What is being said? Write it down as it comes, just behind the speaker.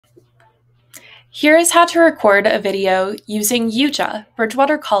Here is how to record a video using Yuja,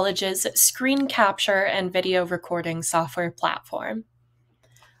 Bridgewater College's screen capture and video recording software platform.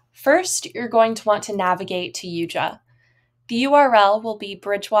 First, you're going to want to navigate to Yuja. The URL will be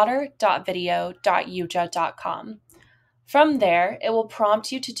bridgewater.video.yuja.com. From there, it will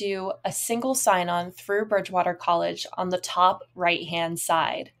prompt you to do a single sign-on through Bridgewater College on the top right-hand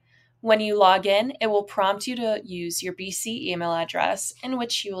side. When you log in, it will prompt you to use your BC email address, in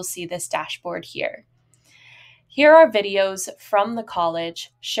which you will see this dashboard here. Here are videos from the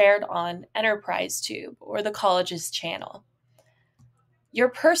college shared on EnterpriseTube, or the college's channel. Your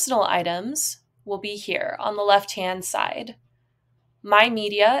personal items will be here on the left-hand side. My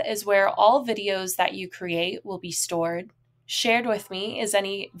Media is where all videos that you create will be stored. Shared with me is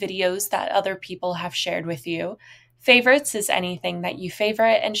any videos that other people have shared with you. Favorites is anything that you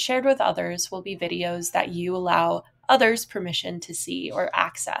favorite, and shared with others will be videos that you allow others permission to see or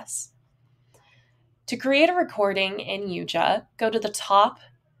access. To create a recording in Yuja, go to the top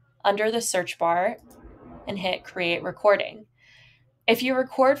under the search bar and hit Create Recording. If you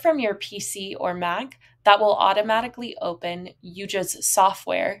record from your PC or Mac, that will automatically open Yuja's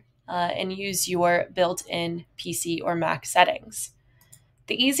software and use your built-in PC or Mac settings.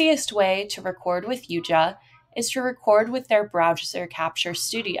 The easiest way to record with Yuja is to record with their browser Capture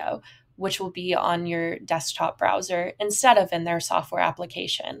Studio, which will be on your desktop browser instead of in their software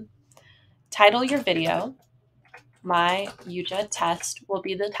application. Title your video. My Yuja test will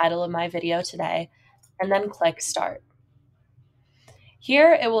be the title of my video today, and then click Start.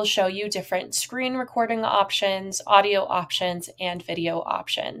 Here it will show you different screen recording options, audio options, and video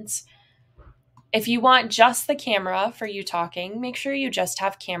options. If you want just the camera for you talking, make sure you just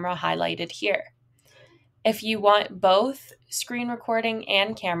have camera highlighted here. If you want both screen recording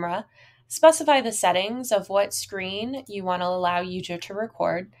and camera, specify the settings of what screen you want to allow Yuja to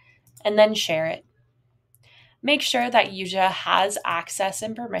record, and then share it. Make sure that Yuja has access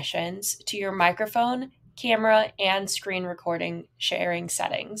and permissions to your microphone, camera, and screen recording sharing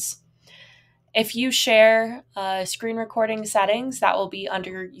settings. If you share screen recording settings, that will be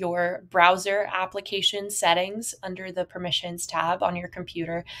under your browser application settings under the Permissions tab on your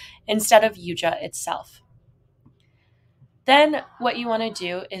computer instead of Yuja itself. Then what you want to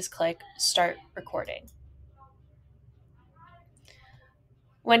do is click Start Recording.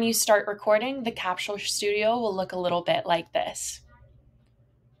 When you start recording, the Capture Studio will look a little bit like this.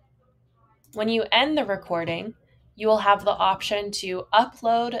 When you end the recording, you will have the option to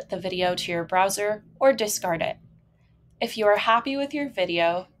upload the video to your browser or discard it. If you are happy with your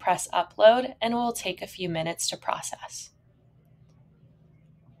video, press Upload and it will take a few minutes to process.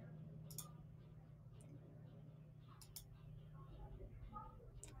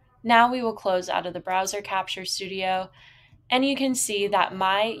 Now we will close out of the browser Capture Studio, and you can see that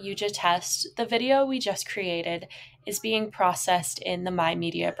my Yuja test, the video we just created, is being processed in the My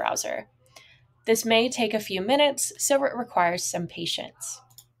Media browser. This may take a few minutes, so it requires some patience.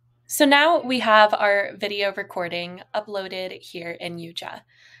 So now we have our video recording uploaded here in Yuja.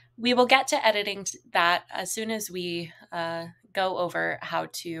 We will get to editing that as soon as we go over how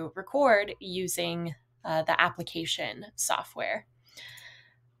to record using the application software.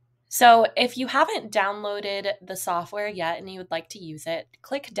 So if you haven't downloaded the software yet and you would like to use it,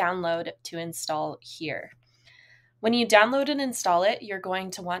 click Download to install here. When you download and install it, you're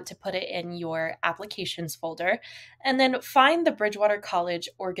going to want to put it in your Applications folder and then find the Bridgewater College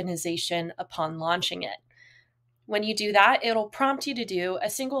organization upon launching it. When you do that, it'll prompt you to do a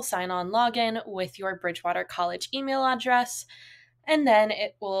single sign-on login with your Bridgewater College email address, and then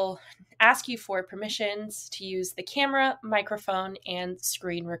it will ask you for permissions to use the camera, microphone, and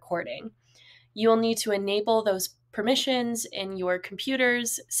screen recording. You will need to enable those permissions in your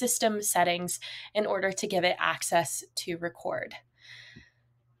computer's system settings in order to give it access to record.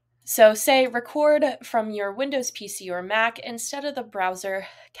 So say record from your Windows PC or Mac instead of the browser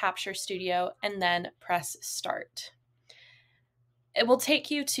Capture Studio, and then press Start. It will take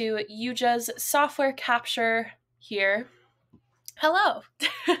you to Yuja's software capture here. Hello!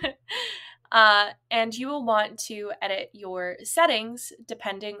 And you will want to edit your settings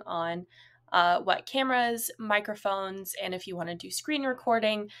depending on what cameras, microphones, and if you want to do screen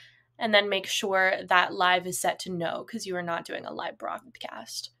recording, and then make sure that live is set to no because you are not doing a live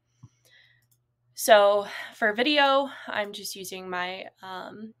broadcast. So for video, I'm just using my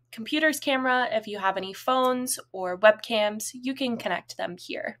computer's camera. If you have any phones or webcams, you can connect them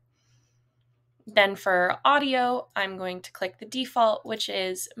here. Then for audio, I'm going to click the default, which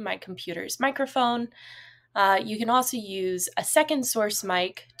is my computer's microphone. You can also use a second source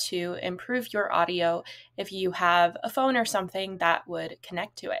mic to improve your audio if you have a phone or something that would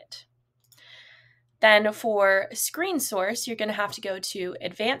connect to it. Then for screen source, you're going to have to go to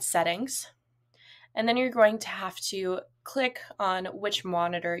Advanced Settings, and then you're going to have to click on which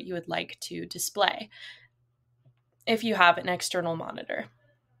monitor you would like to display if you have an external monitor.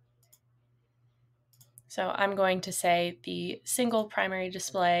 So I'm going to say the single primary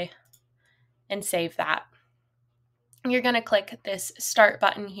display and save that. You're going to click this Start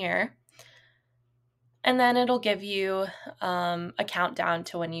button here, and then it'll give you a countdown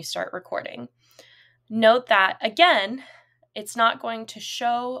to when you start recording. Note that, again, it's not going to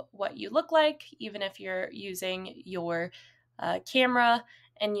show what you look like, even if you're using your camera,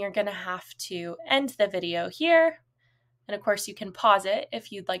 and you're going to have to end the video here. And of course, you can pause it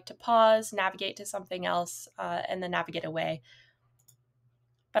if you'd like to pause, navigate to something else, and then navigate away.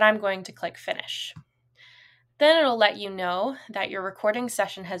 But I'm going to click Finish. Then it'll let you know that your recording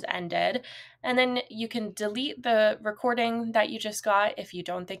session has ended, and then you can delete the recording that you just got if you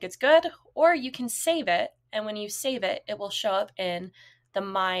don't think it's good, or you can save it, and when you save it, it will show up in the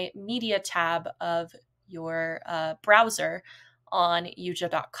My Media tab of your browser on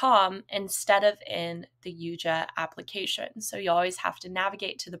yuja.com instead of in the Yuja application. So you always have to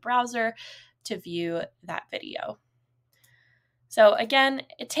navigate to the browser to view that video. So again,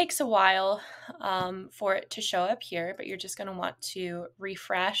 it takes a while for it to show up here, but you're just going to want to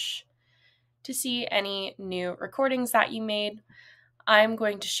refresh to see any new recordings that you made. I'm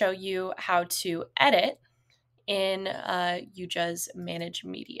going to show you how to edit in Yuja's Manage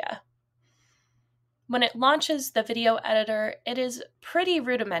Media. When it launches the video editor, it is pretty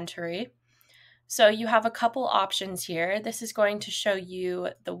rudimentary. So you have a couple options here. This is going to show you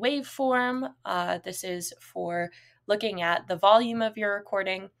the waveform. This is for looking at the volume of your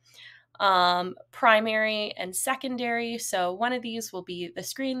recording, primary and secondary. So one of these will be the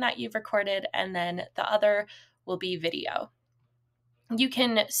screen that you've recorded, and then the other will be video. You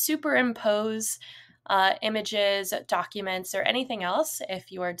can superimpose images, documents, or anything else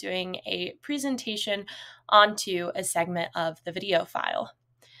if you are doing a presentation onto a segment of the video file.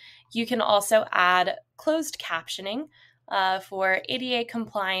 You can also add closed captioning for ADA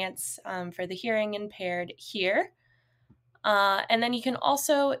compliance for the hearing impaired here. And then you can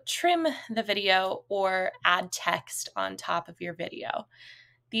also trim the video or add text on top of your video.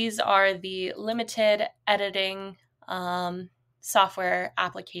 These are the limited editing software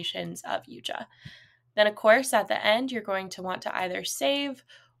applications of Yuja. Then, of course, at the end, you're going to want to either save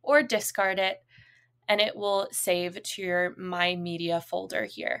or discard it, and it will save to your My Media folder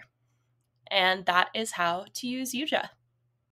here. And that is how to use Yuja.